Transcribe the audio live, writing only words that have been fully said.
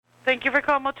Thank you for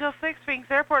calling Motel 6, Phoenix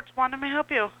Airport. Wanda, may I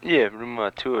help you? Yeah, room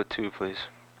 202, please.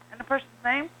 And the person's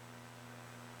name?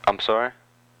 I'm sorry?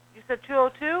 You said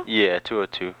 202? Yeah,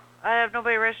 202. I have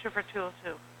nobody registered for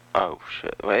 202. Oh,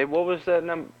 shit. Wait, what was that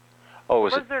number? Oh,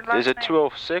 is it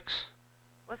 206?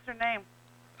 What's their name?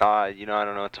 You know, I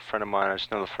don't know. It's a friend of mine. I just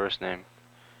know the first name.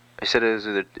 He said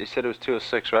it was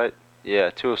 206, right? Yeah,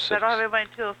 206. I don't have anybody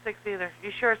in 206 either.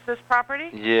 You sure it's this property?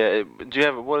 Yeah, do you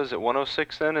have, what is it,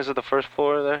 106 then? Is it the first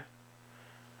floor there?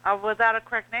 Without a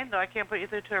correct name, though, I can't put you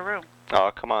through to a room.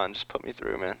 Oh, come on, just put me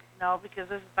through, man. No, because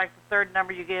this is like the third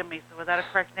number you gave me, so without a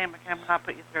correct name, I cannot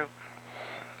put you through.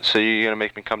 So you're going to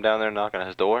make me come down there and knock on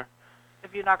his door?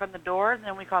 If you knock on the door,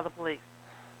 then we call the police.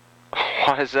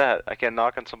 Why is that? I can't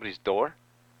knock on somebody's door?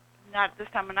 Not this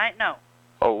time of night, no.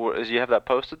 Oh, you have that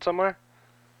posted somewhere?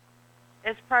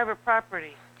 It's private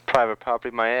property. Private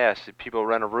property, my ass. People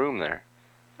rent a room there.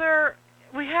 Sir,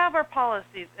 we have our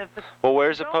policies. If it's, well,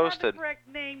 where's it posted? You don't have the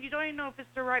correct name. You don't even know if it's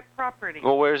the right property.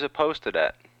 Well, where's it posted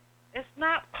at? It's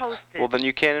not posted. Well, then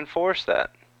you can't enforce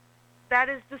that. That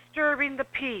is disturbing the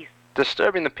peace.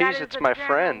 Disturbing the peace? It's my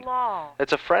friend. Law.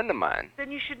 It's a friend of mine.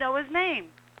 Then you should know his name.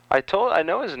 I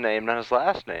know his name, not his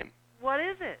last name. What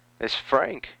is it? It's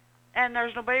Frank. And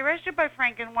there's nobody registered by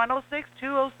Frank in 106,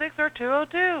 206, or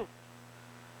 202.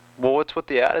 Well, what's with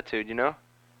the attitude, you know?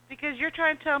 Because you're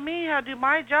trying to tell me how to do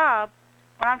my job,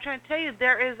 when I'm trying to tell you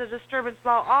there is a disturbance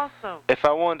law also. If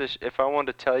I wanted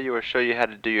to tell you or show you how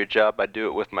to do your job, I'd do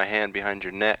it with my hand behind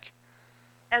your neck.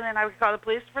 And then I would call the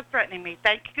police for threatening me.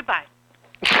 Thank you. Goodbye.